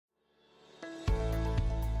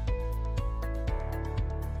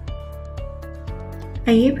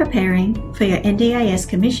Are you preparing for your NDIS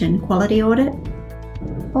Commission Quality Audit?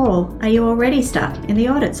 Or are you already stuck in the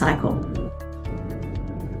audit cycle?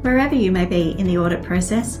 Wherever you may be in the audit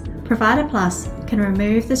process, PROVIDERplus can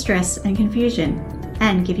remove the stress and confusion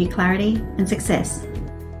and give you clarity and success.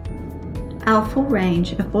 Our full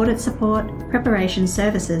range of audit support, preparation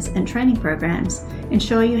services and training programs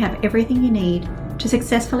ensure you have everything you need to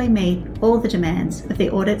successfully meet all the demands of the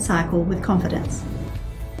audit cycle with confidence.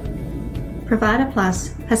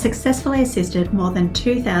 PROVIDERplus has successfully assisted more than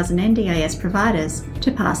 2,000 NDIS providers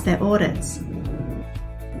to pass their audits.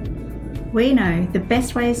 We know the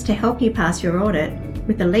best ways to help you pass your audit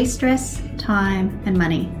with the least stress, time and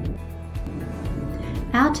money.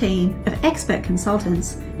 Our team of expert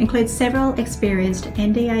consultants includes several experienced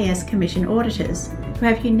NDIS Commission auditors who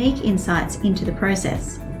have unique insights into the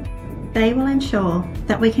process. They will ensure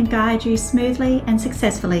that we can guide you smoothly and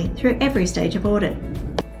successfully through every stage of audit.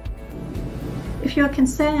 If you are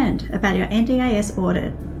concerned about your NDIS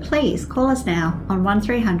audit, please call us now on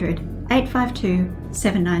 1300 852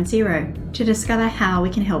 790 to discover how we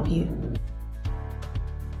can help you.